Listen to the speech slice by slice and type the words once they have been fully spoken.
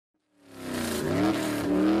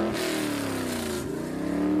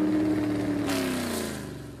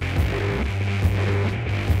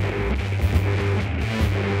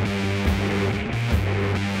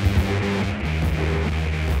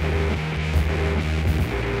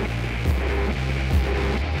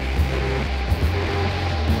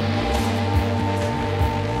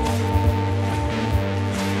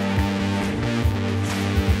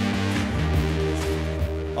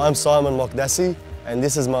I'm Simon Mokdassi, and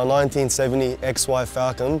this is my 1970 XY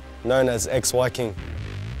Falcon, known as XYKING.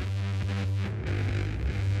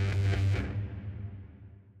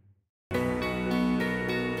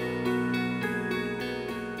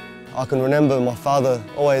 I can remember my father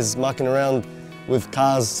always mucking around with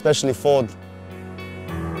cars, especially Ford.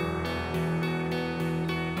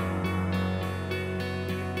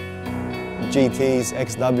 GTs,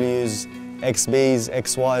 XWs, XBs,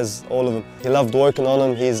 XYs, all of them. He loved working on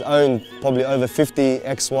them. He's owned probably over 50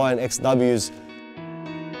 XY and XWs.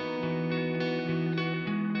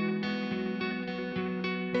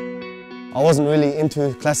 I wasn't really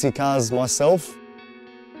into classic cars myself.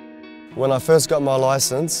 When I first got my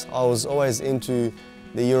license, I was always into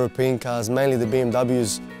the European cars, mainly the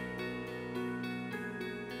BMWs.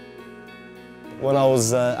 When I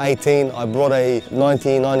was 18, I brought a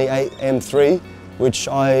 1998 M3, which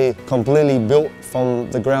I completely built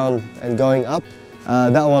from the ground and going up.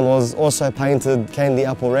 That one was also painted candy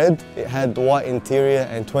apple red. It had white interior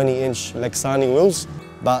and 20-inch Lexani wheels.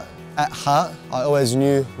 But at heart, I always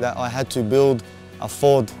knew that I had to build a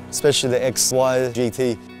Ford, especially the XY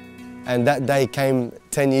GT. And that day came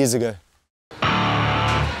 10 years ago.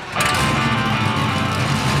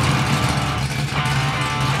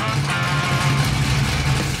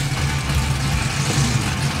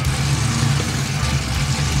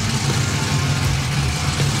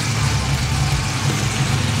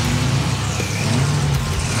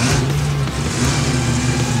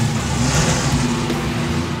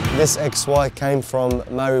 This XY came from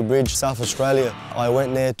Murray Bridge, South Australia. I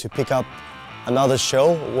went there to pick up another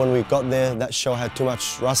shell. When we got there, that shell had too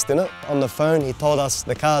much rust in it. On the phone, he told us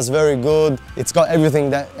the car's very good. It's got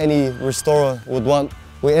everything that any restorer would want.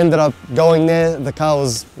 We ended up going there. The car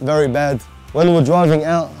was very bad. When we were driving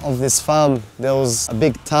out of this farm, there was a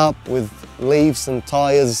big tarp with leaves and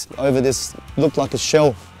tires over this, looked like a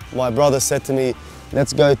shell. My brother said to me,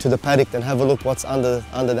 let's go to the paddock and have a look what's under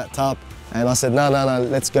that tarp. And I said, no,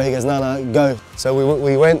 let's go. He goes, no, go. So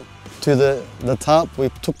we went to the tarp, we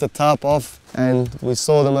took the tarp off and we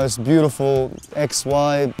saw the most beautiful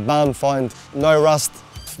XY barn find, no rust.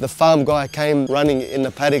 The farm guy came running in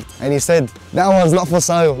the paddock and he said, that one's not for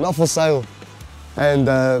sale, not for sale. And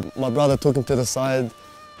my brother took him to the side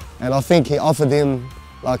and I think he offered him,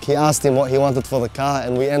 he asked him what he wanted for the car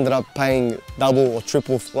and we ended up paying double or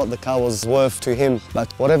triple what the car was worth to him.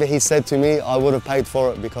 But whatever he said to me, I would have paid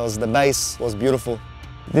for it because the base was beautiful.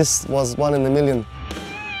 This was 1 in a million.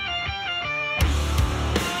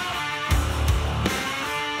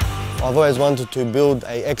 I've always wanted to build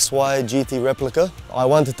a XY GT replica. I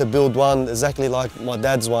wanted to build one exactly like my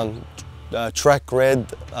dad's one. Track red,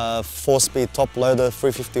 4-speed top loader,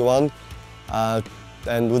 351,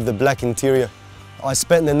 and with the black interior. I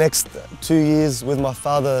spent the next 2 years with my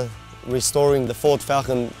father restoring the Ford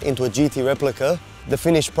Falcon into a GT replica. The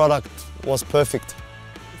finished product was perfect,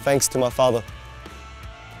 thanks to my father.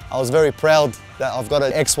 I was very proud that I've got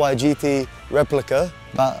an XY GT replica,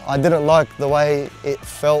 but I didn't like the way it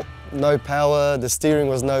felt. No power, the steering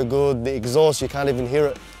was no good, the exhaust, you can't even hear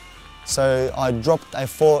it. So I dropped a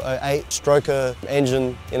 408 stroker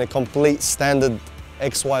engine in a complete standard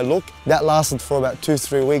XY look. That lasted for about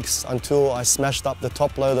 2-3 weeks until I smashed up the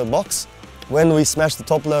top loader box. When we smashed the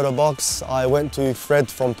top loader box, I went to Fred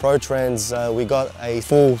from Procharged. We got a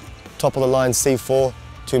full top of the line C4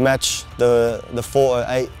 to match the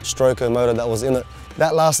 408 stroker motor that was in it.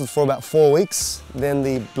 That lasted for about 4 weeks.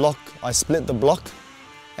 Then I split the block.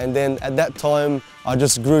 And then at that time, I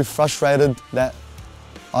just grew frustrated that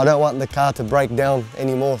I don't want the car to break down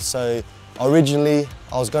anymore. So originally,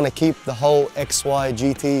 I was going to keep the whole XY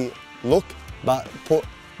GT look, but put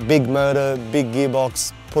big motor, big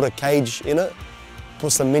gearbox, put a cage in it,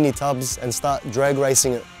 put some mini tubs and start drag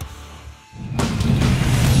racing it.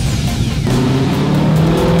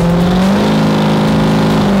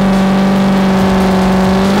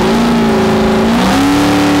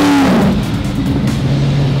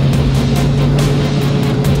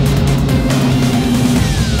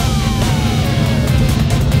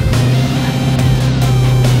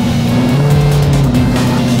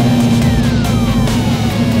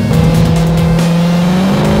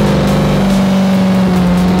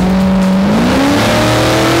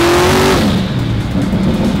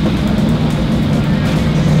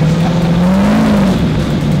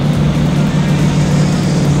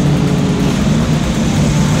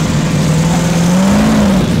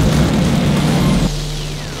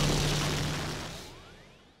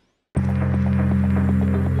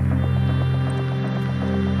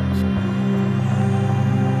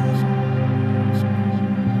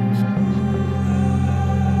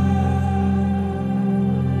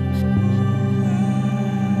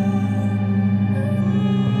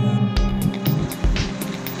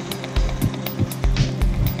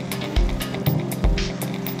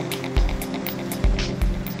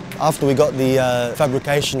 After we got the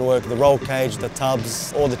fabrication work, the roll cage, the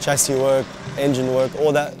tubs, all the chassis work, engine work,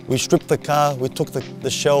 all that, we stripped the car, we took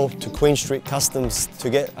the shell to Queen Street Customs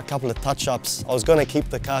to get a couple of touch-ups. I was going to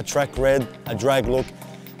keep the car track red, a drag look,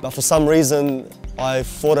 but for some reason I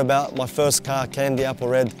thought about my first car, Candy Apple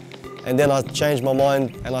Red, and then I changed my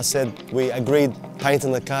mind and I said we agreed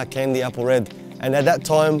painting the car Candy Apple Red. And at that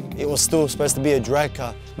time, it was still supposed to be a drag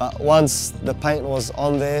car. But once the paint was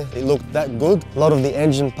on there, it looked that good. A lot of the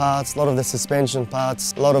engine parts, a lot of the suspension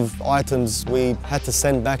parts, a lot of items we had to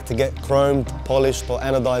send back to get chromed, polished or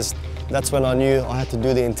anodized. That's when I knew I had to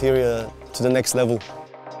do the interior to the next level.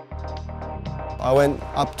 I went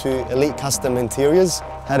up to Elite Custom Interiors,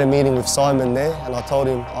 had a meeting with Simon there, and I told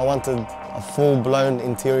him I wanted a full-blown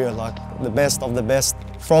interior, like the best of the best.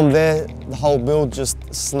 From there, the whole build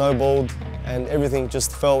just snowballed and everything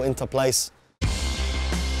just fell into place.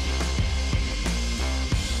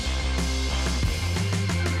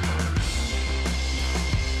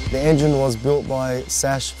 The engine was built by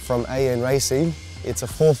Sash from AN Racing. It's a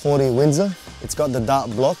 440 Windsor. It's got the dart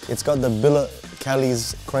block. It's got the billet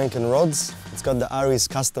Callie's crank and rods. It's got the Aries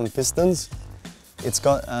custom pistons. It's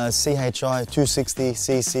got CHI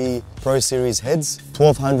 260cc Pro Series heads,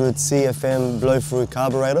 1200 CFM blow-through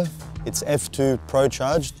carburetor. It's F2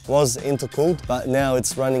 Procharged, was intercooled, but now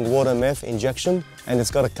it's running water meth injection, and it's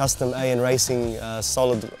got a custom AN Racing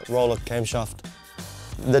solid roller camshaft.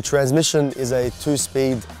 The transmission is a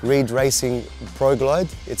 2-speed Reed Racing Pro Glide.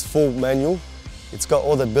 It's full manual. It's got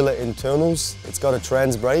all the billet internals. It's got a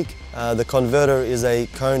trans brake. The converter is a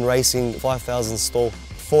Cone Racing 5000 stall.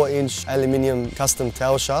 4-inch aluminium custom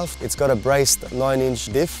tail shaft. It's got a braced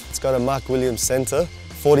 9-inch diff. It's got a Mark Williams center,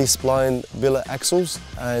 40 spline billet axles,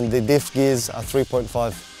 and the diff gears are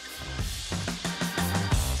 3.5.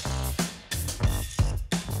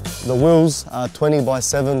 The wheels are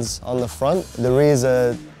 20x7s on the front. The rears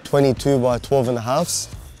are 22x12.5s.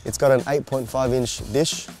 It's got an 8.5-inch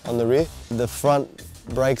dish on the rear. The front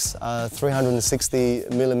brakes are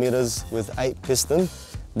 360mm with 8 piston.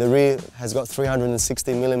 The rear has got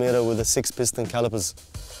 360mm with a 6-piston calipers.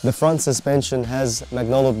 The front suspension has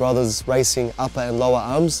McDonald Brothers Racing upper and lower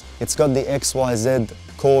arms. It's got the XYZ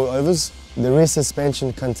coilovers. The rear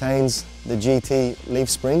suspension contains the GT leaf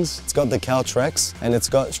springs. It's got the cow tracks and it's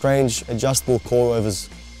got strange adjustable coilovers.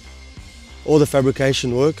 All the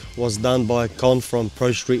fabrication work was done by Con from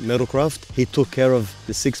Pro Street Metalcraft. He took care of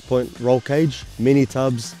the 6-point roll cage, mini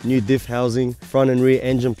tubs, new diff housing, front and rear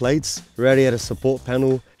engine plates, radiator support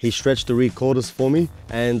panel. He stretched the rear quarters for me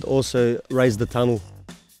and also raised the tunnel.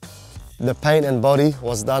 The paint and body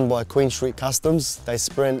was done by Queen Street Customs. They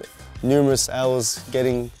spent numerous hours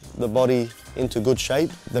getting the body into good shape.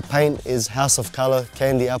 The paint is House of Colour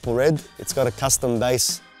Candy Apple Red. It's got a custom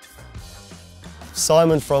base.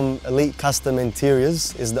 Simon from Elite Custom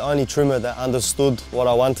Interiors is the only trimmer that understood what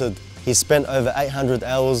I wanted. He spent over 800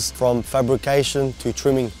 hours from fabrication to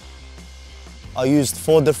trimming. I used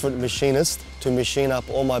 4 different machinists to machine up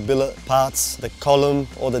all my billet parts, the column,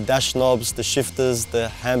 all the dash knobs, the shifters,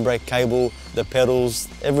 the handbrake cable, the pedals,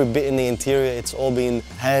 every bit in the interior, it's all been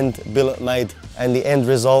hand billet made, and the end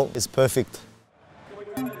result is perfect.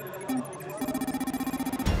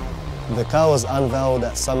 The car was unveiled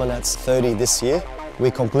at Summer Nats 30 this year.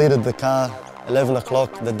 We completed the car 11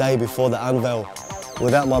 o'clock the day before the unveil.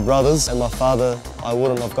 Without my brothers and my father, I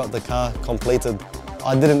wouldn't have got the car completed.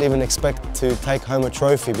 I didn't even expect to take home a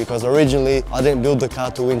trophy because originally I didn't build the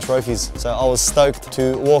car to win trophies. So I was stoked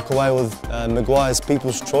to walk away with Maguire's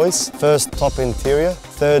People's Choice, first top interior,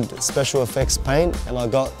 third special effects paint, and I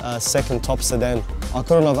got second top sedan. I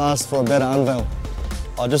couldn't have asked for a better unveil.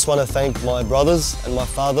 I just want to thank my brothers and my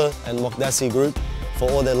father and Mokdassi group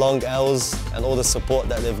for all their long hours and all the support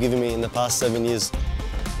that they've given me in the past 7 years.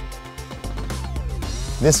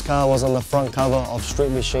 This car was on the front cover of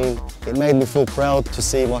Street Machine. It made me feel proud to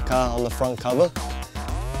see my car on the front cover.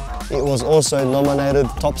 It was also nominated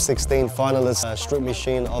Top 16 Finalist Street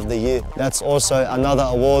Machine of the Year. That's also another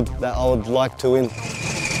award that I would like to win.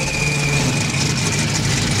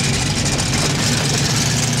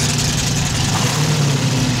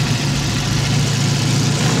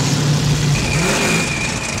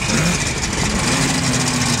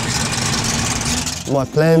 My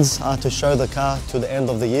plans are to show the car to the end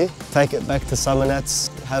of the year, take it back to Summer Nats,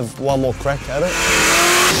 have one more crack at it.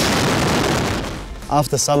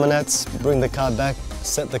 After Summer Nats, bring the car back,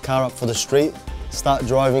 set the car up for the street, start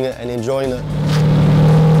driving it and enjoying it.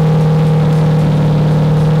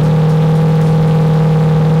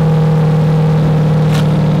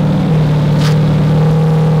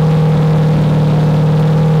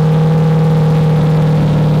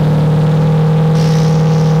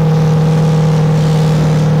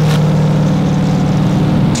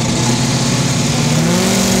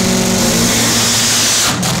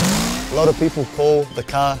 people call the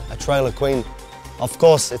car a trailer queen. Of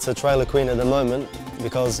course, it's a trailer queen at the moment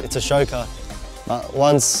because it's a show car. But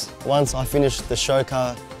once I finish the show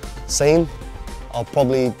car scene, I'll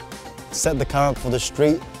probably set the car up for the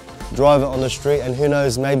street, drive it on the street, and who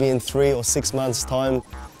knows, maybe in 3 or 6 months' time,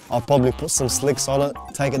 I'll probably put some slicks on it,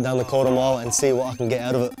 take it down the quarter mile and see what I can get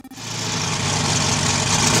out of it.